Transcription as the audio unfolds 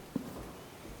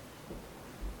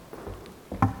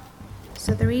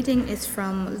So the reading is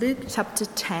from Luke chapter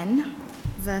 10,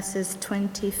 verses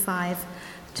 25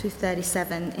 to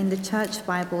 37. In the Church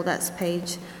Bible, that's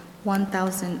page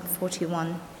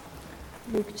 1041.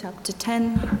 Luke chapter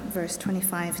 10, verse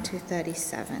 25 to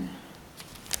 37.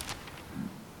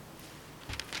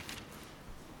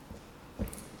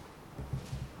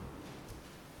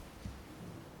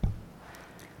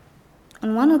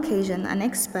 On one occasion, an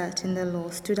expert in the law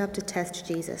stood up to test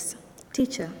Jesus.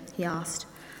 "Teacher," he asked,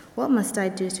 "what must I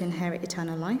do to inherit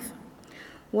eternal life?"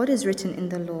 "What is written in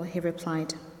the law?" he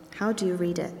replied. "How do you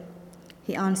read it?"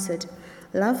 He answered,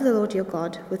 "Love the Lord your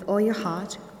God with all your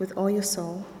heart, with all your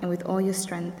soul, and with all your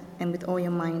strength, and with all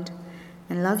your mind,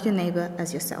 and love your neighbor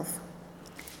as yourself."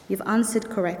 "You've answered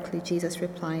correctly," Jesus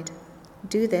replied.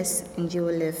 "Do this and you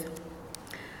will live."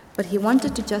 But he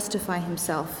wanted to justify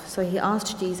himself, so he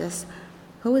asked Jesus,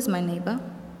 "Who is my neighbor?"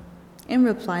 In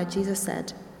reply, Jesus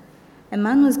said, "A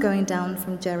man was going down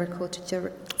from Jerusalem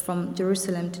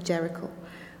to Jericho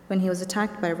when he was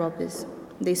attacked by robbers.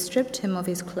 They stripped him of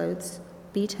his clothes,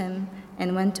 beat him,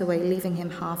 and went away, leaving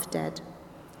him half dead.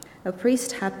 A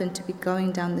priest happened to be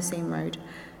going down the same road,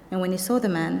 and when he saw the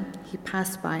man, he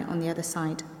passed by on the other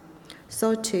side.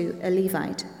 So too, a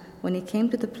Levite, when he came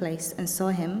to the place and saw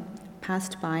him,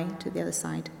 passed by to the other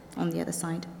side, on the other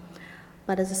side.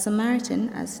 But as a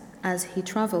Samaritan, as he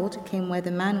traveled, came where the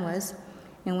man was,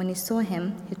 and when he saw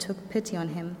him, he took pity on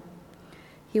him.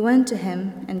 He went to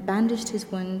him and bandaged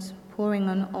his wounds, pouring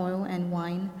on oil and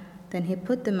wine. Then he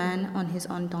put the man on his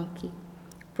own donkey,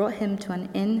 brought him to an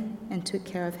inn, and took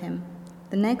care of him.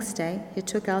 The next day he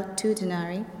took out 2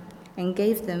 denarii and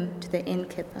gave them to the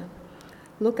innkeeper.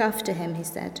 'Look after him,' he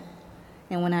said,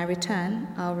 'and when I return,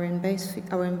 I'll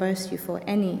reimburse you for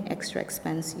any extra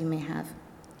expense you may have.'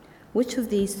 Which of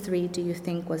these 3 do you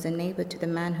think was a neighbor to the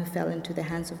man who fell into the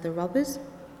hands of the robbers?"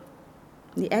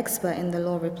 The expert in the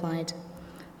law replied,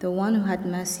 "The one who had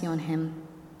mercy on him."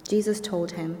 Jesus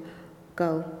told him,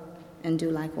 "Go and do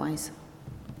likewise."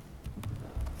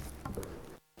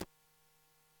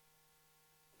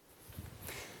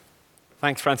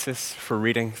 Thanks, Francis, for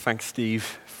reading. Thanks,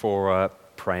 Steve, for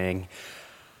praying.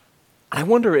 I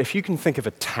wonder if you can think of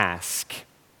a task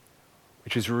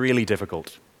which is really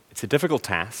difficult. It's a difficult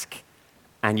task,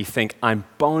 and you think, I'm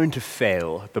bound to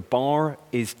fail. The bar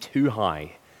is too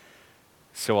high,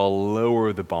 so I'll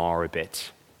lower the bar a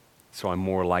bit, so I'm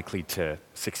more likely to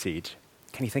succeed.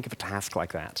 Can you think of a task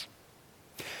like that?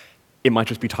 It might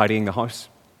just be tidying the house.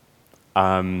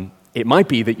 It might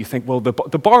be that you think, well, the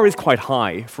bar is quite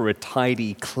high for a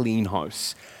tidy, clean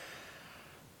house.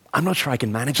 I'm not sure I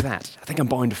can manage that. I think I'm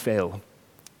bound to fail.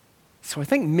 So I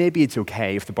think maybe it's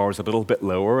okay if the bar is a little bit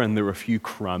lower and there are a few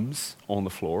crumbs on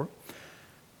the floor.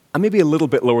 And maybe a little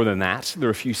bit lower than that, there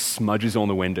are a few smudges on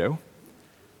the window.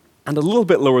 And a little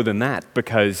bit lower than that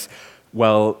because,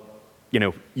 well,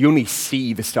 you only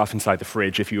see the stuff inside the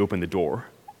fridge if you open the door,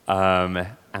 and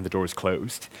the door is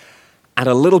closed. And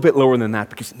a little bit lower than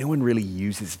that because no one really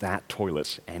uses that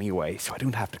toilet anyway, so I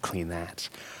don't have to clean that.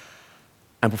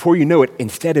 And before you know it,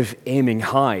 instead of aiming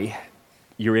high,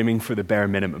 you're aiming for the bare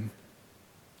minimum.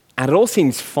 And it all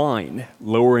seems fine,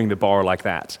 lowering the bar like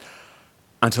that,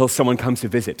 until someone comes to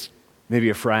visit, maybe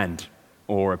a friend,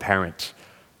 or a parent,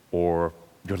 or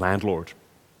your landlord.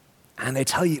 And they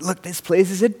tell you, look, this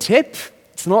place is a tip.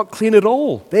 It's not clean at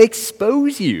all. They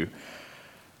expose you.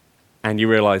 And you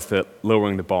realize that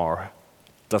lowering the bar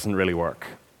doesn't really work.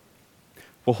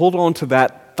 Well, hold on to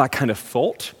that kind of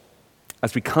thought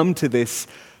as we come to this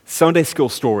Sunday school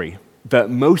story that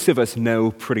most of us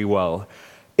know pretty well.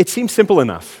 It seems simple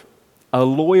enough. A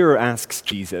lawyer asks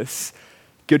Jesus,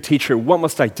 "Good teacher, what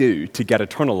must I do to get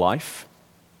eternal life?"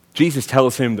 Jesus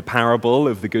tells him the parable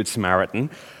of the Good Samaritan,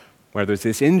 where there's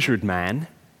this injured man,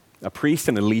 a priest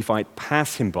and a Levite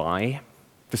pass him by.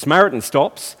 The Samaritan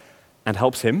stops and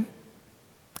helps him,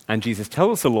 and Jesus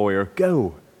tells the lawyer,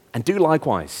 "Go and do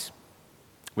likewise,"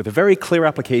 with a very clear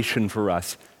application for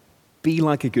us. Be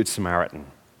like a good Samaritan.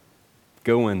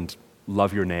 Go and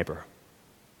love your neighbor.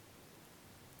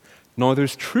 Now,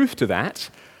 there's truth to that,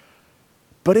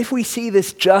 but if we see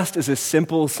this just as a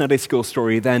simple Sunday school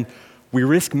story, then we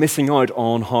risk missing out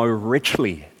on how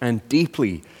richly and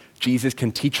deeply Jesus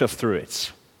can teach us through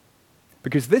it.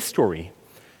 Because this story,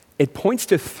 it points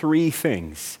to 3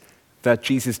 things that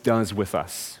Jesus does with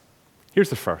us. Here's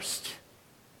the first.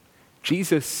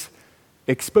 Jesus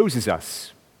exposes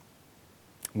us.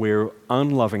 We're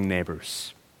unloving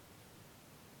neighbors.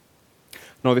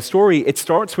 Now, the story, it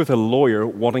starts with a lawyer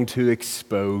wanting to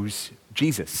expose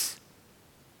Jesus.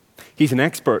 He's an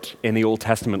expert in the Old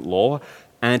Testament law,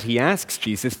 and he asks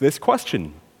Jesus this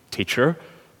question, "Teacher,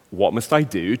 what must I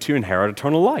do to inherit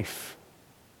eternal life?"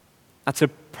 That's a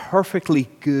perfectly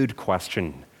good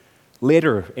question.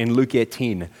 Later in Luke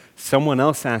 18, someone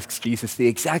else asks Jesus the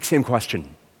exact same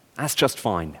question. That's just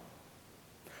fine.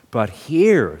 But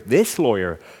here, this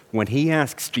lawyer, when he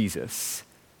asks Jesus,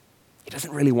 he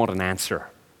doesn't really want an answer.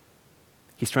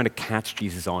 He's trying to catch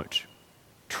Jesus out,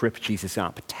 trip Jesus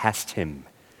up, test him,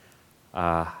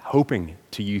 hoping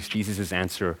to use Jesus'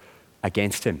 answer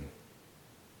against him.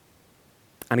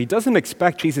 And he doesn't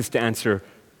expect Jesus to answer,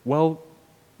 well,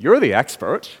 you're the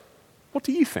expert. What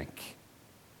do you think?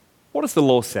 What does the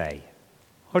law say?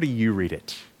 How do you read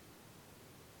it?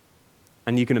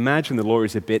 And you can imagine the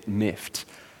lawyer's a bit miffed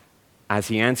as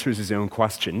he answers his own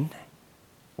question.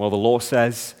 Well, the law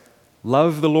says,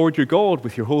 love the Lord your God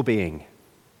with your whole being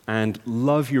and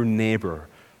love your neighbor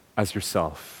as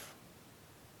yourself.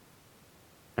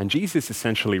 And Jesus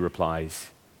essentially replies,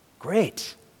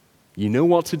 great, you know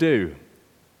what to do.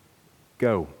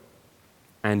 Go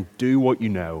and do what you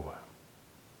know.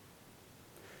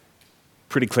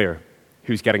 Pretty clear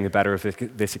who's getting the better of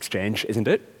this exchange, isn't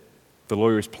it? The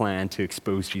lawyer's plan to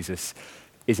expose Jesus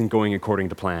isn't going according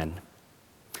to plan.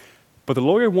 But the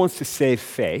lawyer wants to save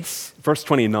face. Verse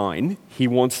 29, he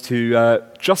wants to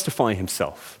justify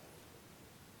himself.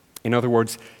 In other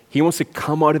words, he wants to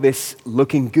come out of this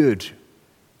looking good,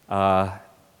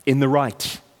 in the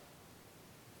right.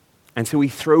 And so he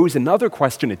throws another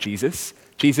question at Jesus.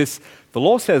 Jesus, the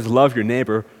law says love your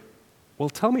neighbor. Well,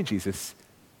 tell me, Jesus,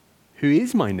 who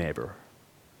is my neighbor?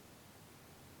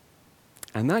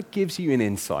 And that gives you an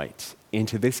insight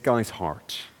into this guy's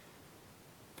heart.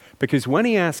 Because when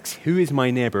he asks, who is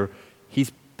my neighbor,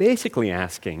 he's basically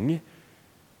asking,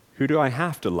 who do I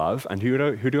have to love and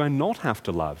who do I not have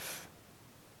to love?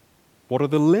 What are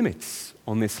the limits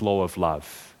on this law of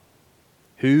love?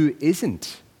 Who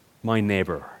isn't my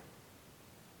neighbor?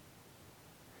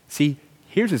 See,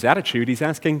 here's his attitude. He's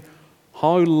asking,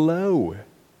 how low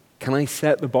can I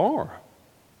set the bar?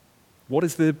 What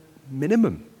is the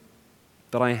minimum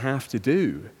that I have to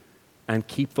do and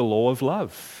keep the law of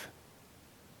love?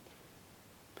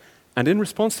 And in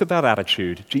response to that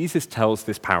attitude, Jesus tells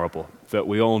this parable that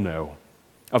we all know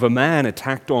of a man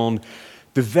attacked on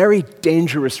the very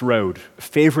dangerous road, a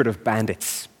favorite of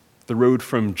bandits, the road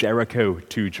from Jericho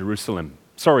to Jerusalem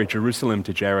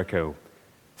to Jericho,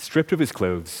 stripped of his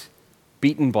clothes,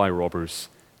 beaten by robbers,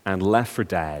 and left for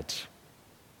dead.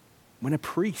 When a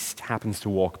priest happens to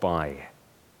walk by,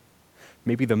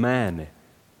 maybe the man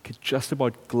could just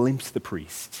about glimpse the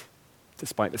priest,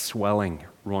 despite the swelling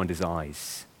around his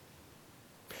eyes.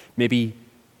 Maybe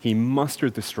he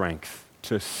mustered the strength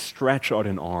to stretch out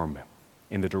an arm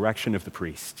in the direction of the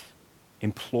priest,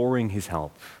 imploring his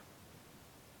help.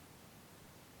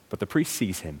 But the priest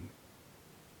sees him,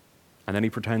 and then he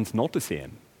pretends not to see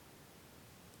him,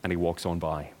 and he walks on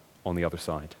by on the other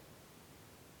side.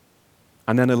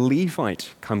 And then a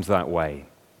Levite comes that way.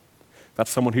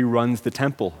 That's someone who runs the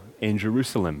temple in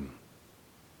Jerusalem.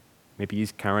 Maybe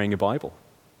he's carrying a Bible.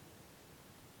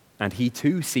 And he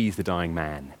too sees the dying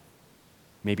man.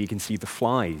 Maybe he can see the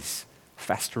flies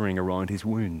festering around his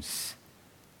wounds.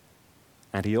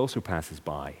 And he also passes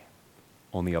by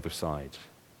on the other side.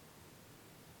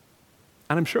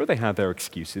 And I'm sure they have their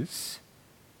excuses.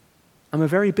 I'm a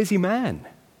very busy man.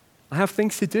 I have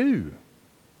things to do.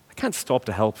 I can't stop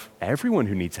to help everyone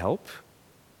who needs help.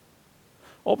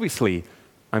 Obviously,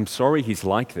 I'm sorry he's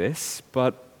like this,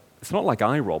 but it's not like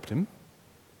I robbed him.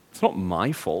 It's not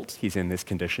my fault he's in this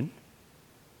condition.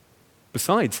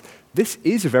 Besides, this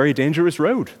is a very dangerous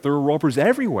road. There are robbers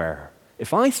everywhere.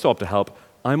 If I stop to help,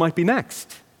 I might be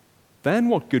next. Then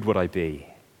what good would I be?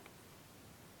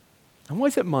 And why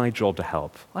is it my job to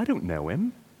help? I don't know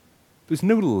him. There's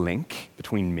no link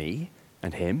between me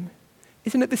and him.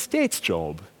 Isn't it the state's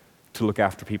job to look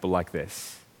after people like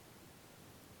this?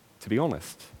 To be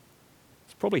honest,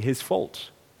 it's probably his fault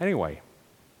anyway.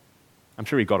 I'm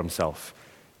sure he got himself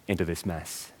into this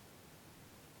mess.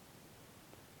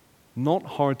 Not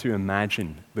hard to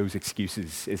imagine those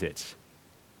excuses, is it?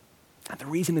 And the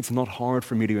reason it's not hard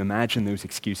for me to imagine those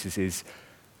excuses is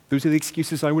those are the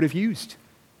excuses I would have used.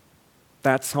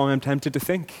 That's how I'm tempted to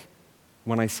think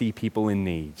when I see people in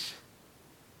need.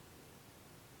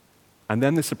 And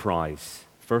then the surprise,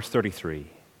 verse 33.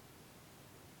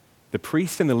 The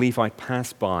priest and the Levite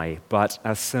passed by, but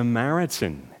a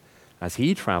Samaritan, as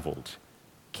he traveled,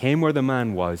 came where the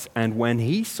man was, and when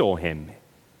he saw him,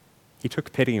 he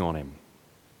took pity on him.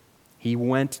 He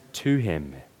went to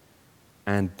him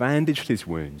and bandaged his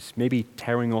wounds, maybe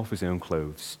tearing off his own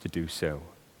clothes to do so,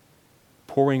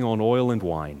 pouring on oil and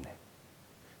wine.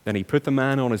 Then he put the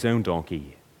man on his own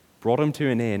donkey, brought him to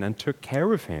an inn, and took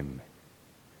care of him.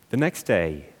 The next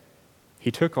day,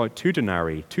 He took out 2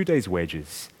 denarii, 2 days'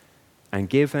 wages, and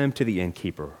gave them to the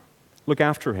innkeeper. Look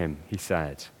after him, he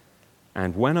said,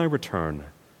 and when I return,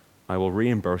 I will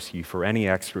reimburse you for any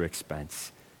extra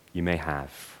expense you may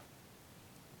have.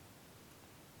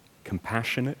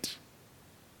 Compassionate,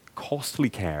 costly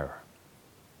care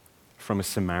from a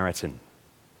Samaritan.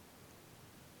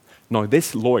 Now,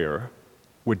 this lawyer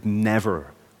would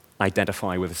never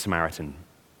identify with a Samaritan.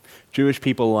 Jewish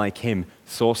people like him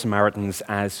saw Samaritans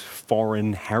as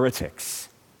foreign heretics.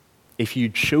 If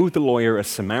you'd showed the lawyer a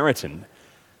Samaritan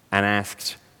and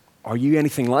asked, "Are you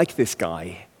anything like this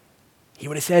guy?" he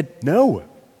would have said, "No,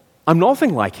 I'm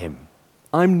nothing like him.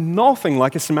 I'm nothing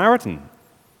like a Samaritan."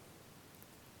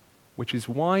 Which is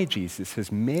why Jesus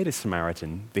has made a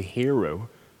Samaritan the hero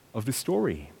of the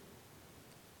story.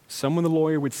 Someone the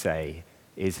lawyer would say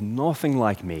is nothing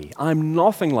like me, I'm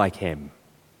nothing like him,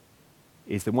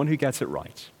 is the one who gets it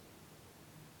right.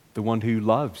 The one who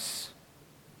loves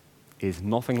is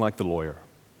nothing like the lawyer.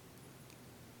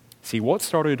 See, what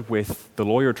started with the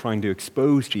lawyer trying to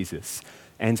expose Jesus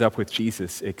ends up with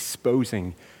Jesus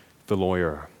exposing the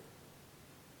lawyer.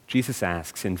 Jesus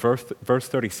asks in verse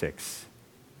 36,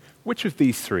 "Which of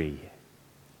these 3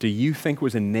 do you think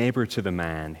was a neighbor to the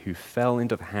man who fell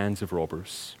into the hands of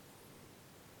robbers?"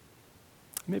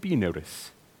 Maybe you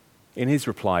notice, in his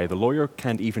reply, the lawyer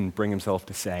can't even bring himself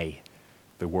to say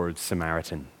the word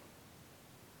Samaritan.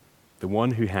 "The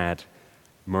one who had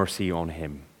mercy on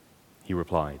him," he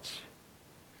replied.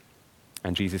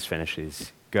 And Jesus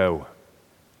finishes, "Go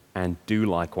and do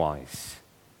likewise.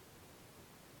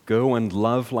 Go and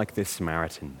love like this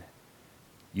Samaritan.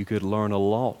 You could learn a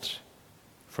lot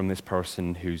from this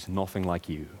person who's nothing like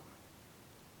you."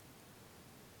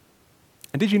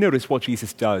 And did you notice what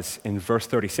Jesus does in verse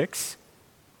 36?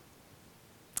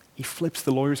 He flips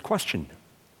the lawyer's question,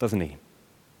 doesn't he?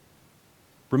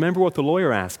 Remember what the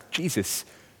lawyer asked Jesus,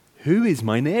 "Who is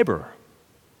my neighbor?"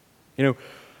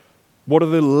 What are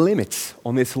the limits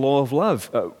on this law of love?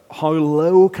 How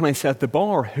low can I set the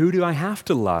bar? Who do I have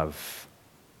to love?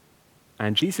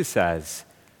 And Jesus says,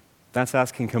 that's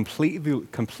asking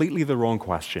completely the wrong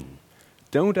question.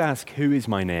 Don't ask, "Who is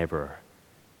my neighbor?"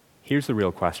 Here's the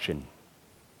real question.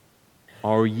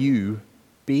 Are you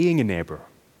being a neighbor?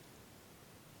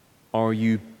 Are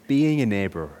you being a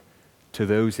neighbor to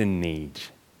those in need?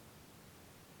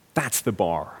 That's the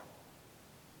bar.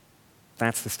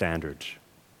 That's the standard.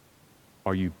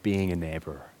 Are you being a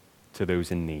neighbor to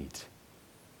those in need?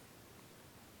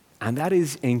 And that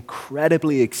is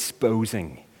incredibly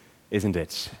exposing, isn't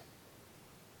it?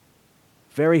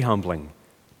 Very humbling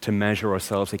to measure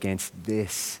ourselves against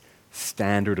this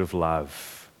standard of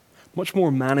love. Much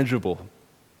more manageable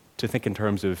to think in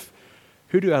terms of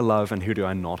who do I love and who do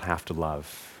I not have to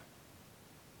love?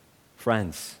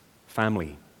 Friends,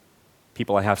 family,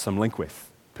 people I have some link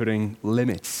with, putting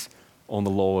limits on the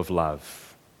law of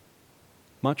love.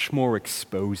 Much more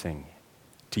exposing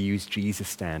to use Jesus'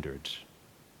 standard.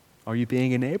 Are you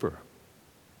being a neighbor?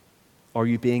 Are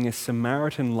you being a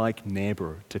Samaritan-like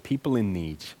neighbor to people in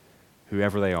need,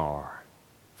 whoever they are?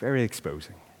 Very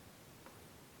exposing.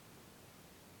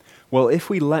 Well, if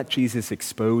we let Jesus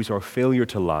expose our failure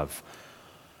to love,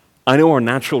 I know our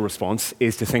natural response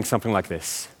is to think something like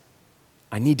this: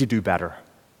 I need to do better.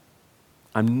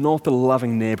 I'm not the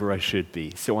loving neighbor I should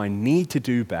be, so I need to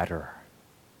do better.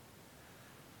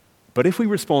 But if we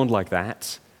respond like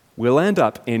that, we'll end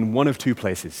up in one of 2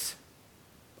 places.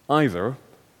 Either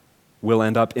we'll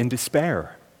end up in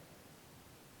despair,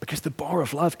 because the bar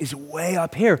of love is way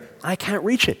up here. I can't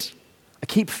reach it. I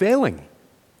keep failing.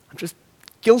 I'm just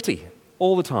guilty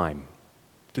all the time.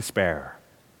 Despair.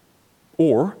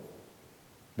 Or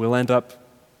we'll end up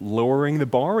lowering the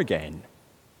bar again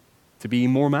to be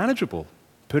more manageable,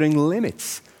 putting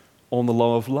limits on the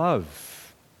law of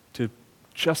love to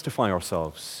justify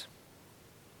ourselves.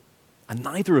 And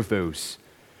neither of those,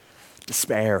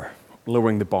 despair,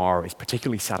 lowering the bar, is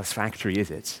particularly satisfactory,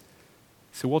 is it?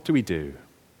 So what do we do?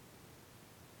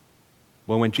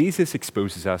 Well, when Jesus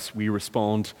exposes us, we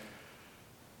respond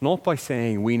not by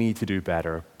saying we need to do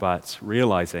better, but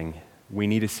realizing we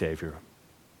need a Savior,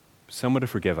 someone to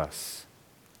forgive us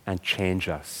and change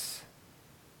us.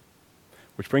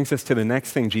 Which brings us to the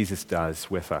next thing Jesus does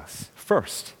with us.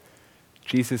 First,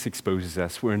 Jesus exposes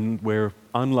us when we're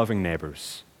unloving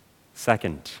neighbors.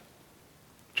 Second,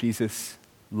 Jesus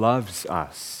loves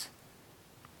us.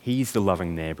 He's the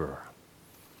loving neighbor.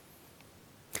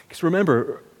 Because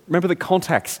remember the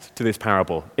context to this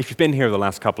parable. If you've been here the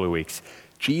last couple of weeks,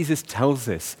 Jesus tells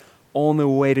this on the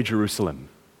way to Jerusalem,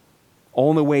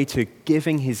 on the way to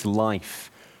giving his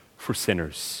life for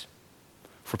sinners,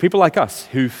 For people like us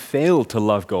who fail to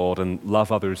love God and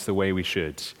love others the way we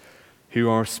should, who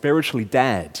are spiritually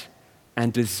dead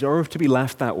and deserve to be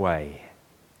left that way.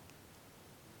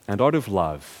 And out of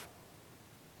love,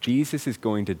 Jesus is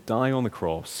going to die on the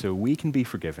cross so we can be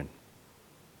forgiven,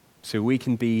 so we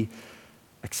can be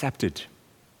accepted,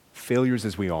 failures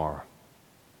as we are,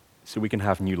 so we can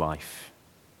have new life.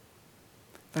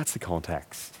 That's the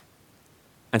context.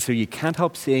 And so you can't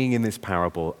help seeing in this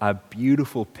parable a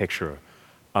beautiful picture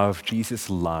of Jesus'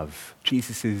 love,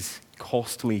 Jesus'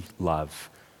 costly love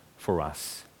for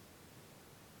us.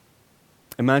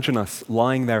 Imagine us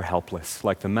lying there helpless,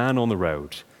 like the man on the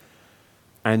road,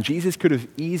 and Jesus could have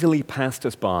easily passed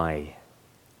us by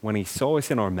when he saw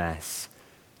us in our mess.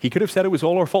 He could have said it was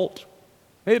all our fault.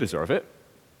 They deserve it.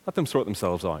 Let them sort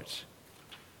themselves out.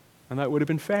 And that would have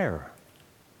been fair.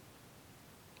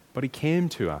 But he came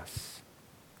to us.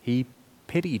 He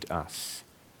pitied us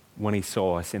when he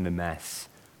saw us in the mess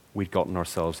we'd gotten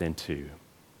ourselves into.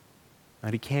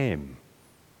 And he came.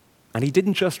 And he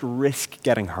didn't just risk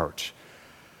getting hurt,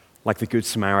 like the Good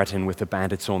Samaritan with the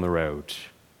bandits on the road.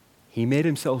 He made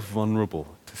himself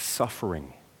vulnerable to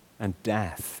suffering and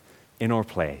death in our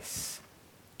place,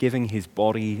 giving his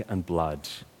body and blood.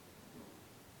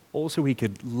 Also, he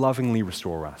could lovingly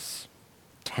restore us,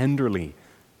 tenderly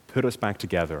put us back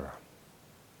together,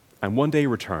 and one day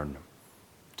return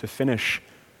to finish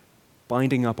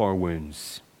binding up our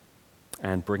wounds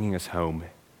and bringing us home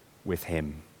with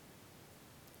him.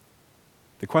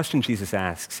 The question Jesus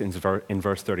asks in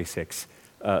verse 36,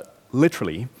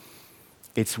 literally,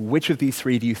 it's which of these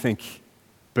three do you think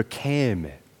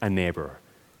became a neighbor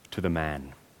to the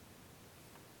man?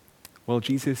 Well,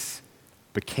 Jesus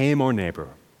became our neighbor.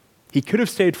 He could have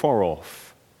stayed far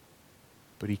off,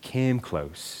 but he came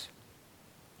close.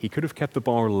 He could have kept the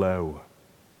bar low,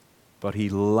 but he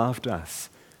loved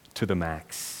us to the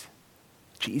max.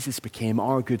 Jesus became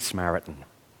our Good Samaritan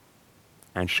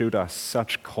and showed us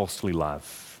such costly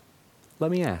love.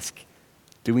 Let me ask,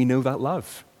 do we know that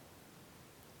love?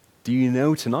 Do you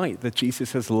know tonight that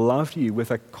Jesus has loved you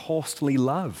with a costly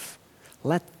love?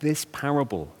 Let this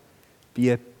parable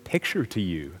be a picture to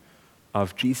you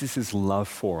of Jesus' love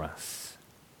for us.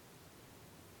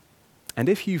 And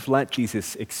if you've let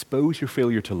Jesus expose your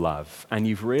failure to love and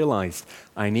you've realized,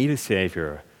 I need a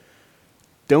Savior,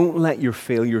 don't let your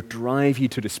failure drive you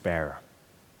to despair.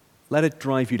 Let it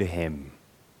drive you to him.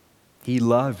 He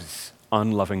loves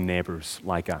unloving neighbors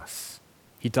like us.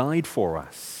 He died for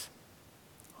us.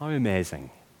 How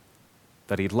amazing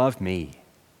that he'd love me,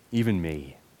 even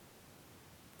me.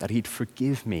 That he'd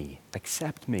forgive me,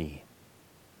 accept me,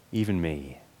 even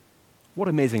me. What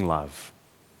amazing love.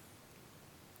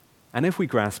 And if we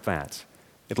grasp that,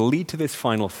 it'll lead to this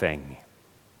final thing.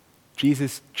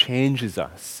 Jesus changes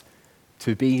us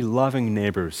to be loving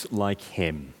neighbors like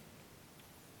him.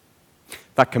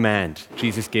 That command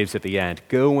Jesus gives at the end,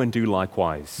 go and do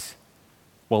likewise.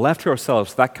 Well, left to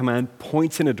ourselves, that command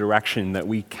points in a direction that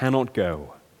we cannot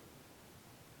go.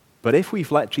 But if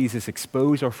we've let Jesus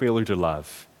expose our failure to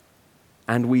love,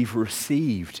 and we've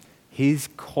received his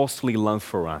costly love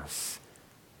for us,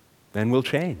 then we'll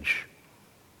change.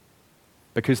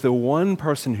 Because the one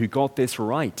person who got this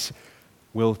right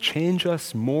will change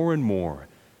us more and more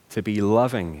to be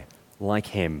loving like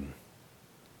him.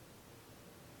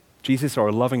 Jesus, our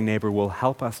loving neighbor, will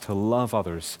help us to love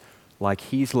others like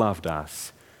he's loved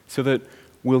us, so that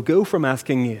we'll go from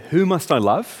asking, who must I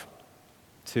love,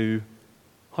 to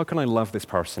how can I love this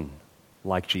person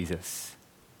like Jesus?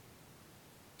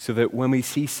 So that when we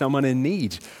see someone in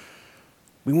need,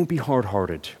 we won't be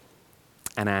hard-hearted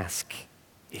and ask,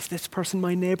 is this person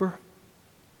my neighbor?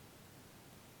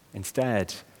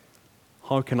 Instead,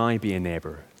 how can I be a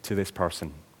neighbor to this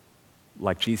person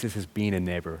like Jesus has been a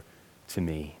neighbor to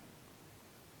me?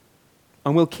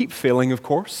 And we'll keep failing, of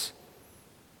course.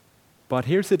 But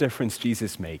here's the difference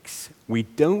Jesus makes. We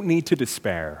don't need to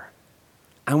despair,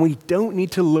 and we don't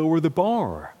need to lower the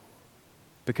bar,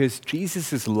 because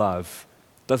Jesus' love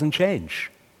doesn't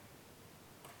change.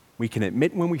 We can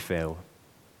admit when we fail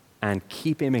and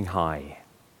keep aiming high,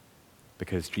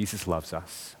 because Jesus loves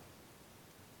us.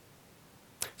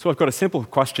 So I've got a simple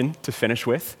question to finish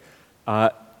with.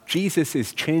 Jesus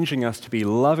is changing us to be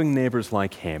loving neighbors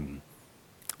like him.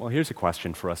 Well, here's a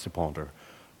question for us to ponder.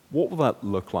 What will that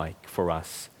look like for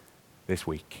us this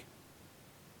week?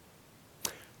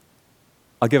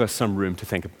 I'll give us some room to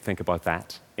think about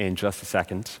that in just a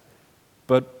second.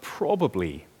 But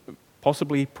probably,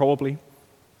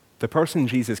 the person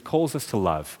Jesus calls us to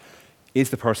love is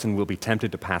the person we'll be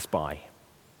tempted to pass by.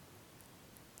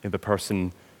 And the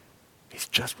person is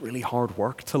just really hard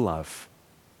work to love.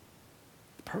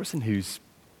 The person who's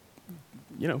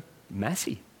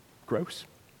messy, gross.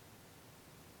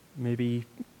 Maybe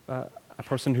a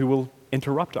person who will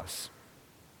interrupt us.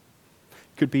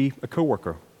 Could be a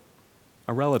coworker,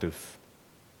 a relative,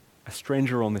 a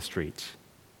stranger on the street.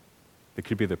 It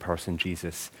could be the person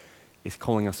Jesus is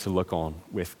calling us to look on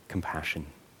with compassion.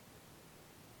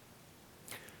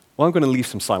 Well, I'm going to leave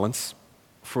some silence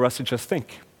for us to just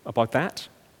think about that,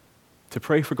 to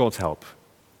pray for God's help,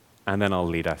 and then I'll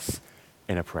lead us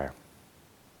in a prayer.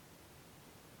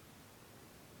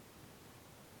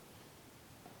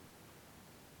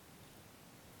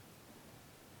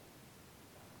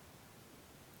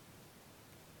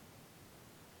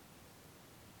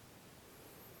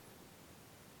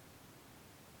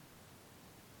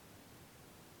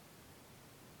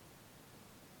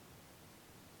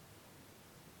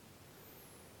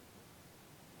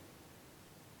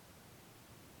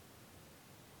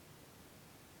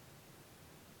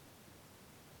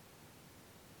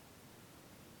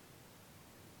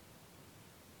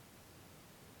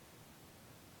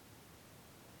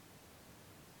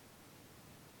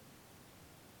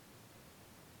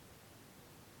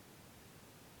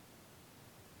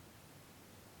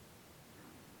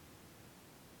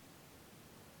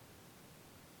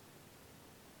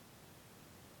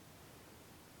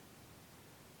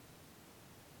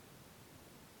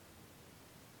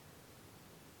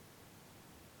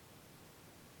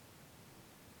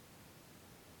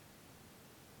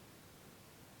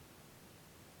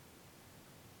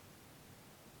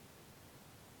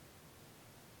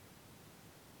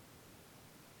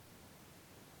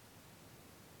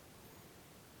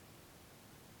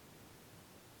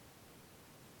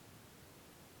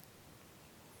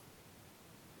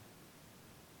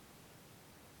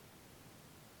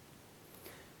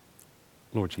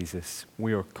 Lord Jesus,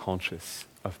 we are conscious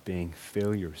of being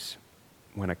failures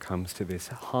when it comes to this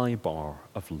high bar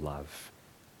of love.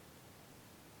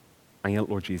 And yet,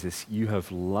 Lord Jesus, you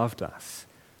have loved us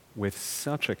with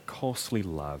such a costly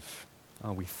love.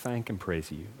 Oh, we thank and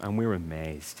praise you, and we're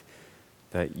amazed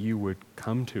that you would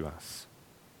come to us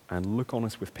and look on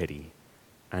us with pity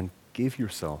and give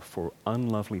yourself for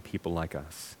unlovely people like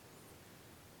us.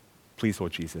 Please,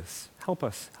 Lord Jesus, help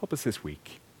us this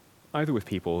week, either with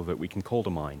people that we can call to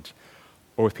mind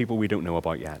or with people we don't know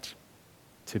about yet,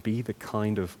 to be the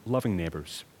kind of loving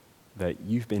neighbors that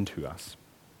you've been to us.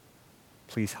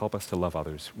 Please help us to love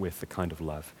others with the kind of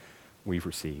love we've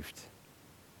received.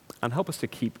 And help us to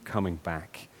keep coming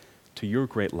back to your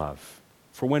great love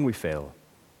for when we fail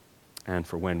and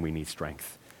for when we need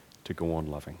strength to go on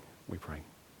loving, we pray.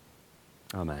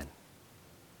 Amen.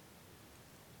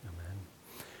 Amen.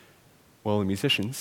 Well, the musicians